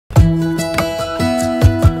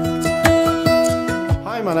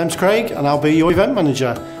my name's Craig and I'll be your event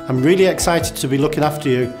manager. I'm really excited to be looking after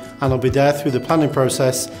you, and I'll be there through the planning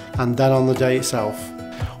process and then on the day itself.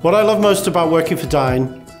 What I love most about working for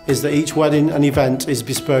Dine is that each wedding and event is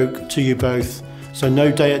bespoke to you both, so no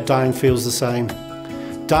day at Dine feels the same.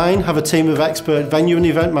 Dine have a team of expert venue and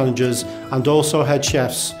event managers and also head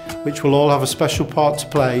chefs, which will all have a special part to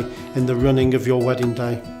play in the running of your wedding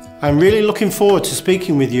day. I'm really looking forward to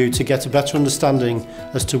speaking with you to get a better understanding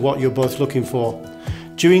as to what you're both looking for.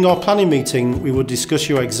 During our planning meeting, we will discuss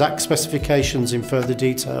your exact specifications in further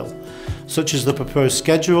detail, such as the proposed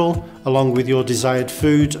schedule, along with your desired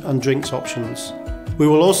food and drinks options. We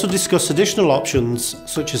will also discuss additional options,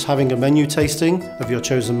 such as having a menu tasting of your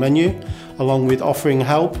chosen menu, along with offering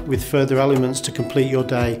help with further elements to complete your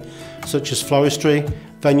day, such as floristry,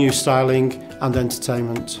 venue styling and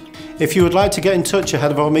entertainment. If you would like to get in touch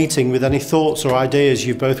ahead of our meeting with any thoughts or ideas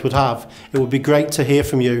you both would have, it would be great to hear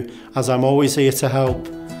from you, as I'm always here to help.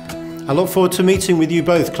 I look forward to meeting with you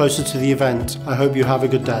both closer to the event. I hope you have a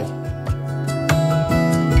good day.